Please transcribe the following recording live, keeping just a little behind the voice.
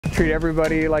treat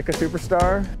everybody like a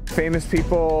superstar. Famous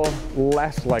people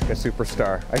less like a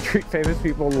superstar. I treat famous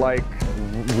people like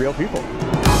real people.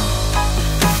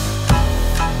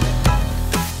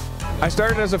 I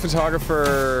started as a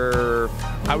photographer,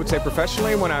 I would say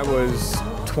professionally, when I was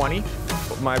 20.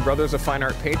 My brother's a fine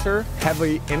art painter,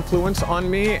 heavy influence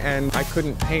on me, and I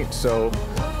couldn't paint, so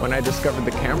when I discovered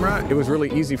the camera, it was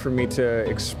really easy for me to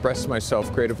express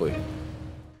myself creatively.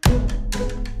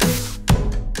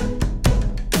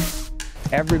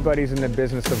 Everybody's in the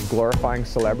business of glorifying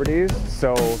celebrities,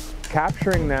 so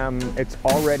capturing them, it's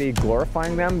already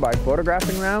glorifying them by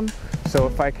photographing them. So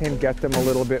if I can get them a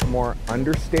little bit more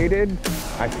understated,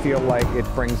 I feel like it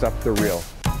brings up the real.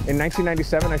 In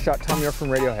 1997, I shot Tom York from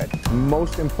Radiohead,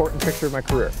 most important picture of my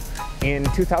career. In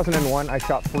 2001, I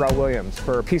shot Pharrell Williams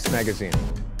for Peace magazine.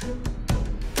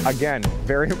 Again,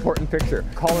 very important picture.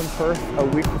 Colin Firth, a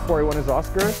week before he won his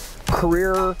Oscar,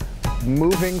 career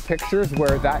moving pictures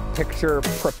where that picture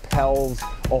propels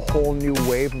a whole new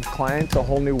wave of clients, a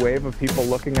whole new wave of people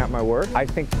looking at my work. I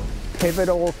think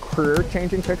pivotal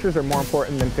career-changing pictures are more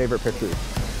important than favorite pictures,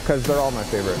 because they're all my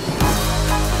favorites.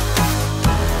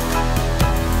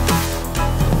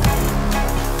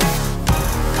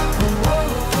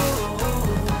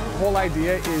 The whole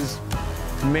idea is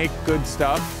make good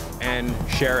stuff and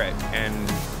share it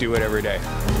and do it every day.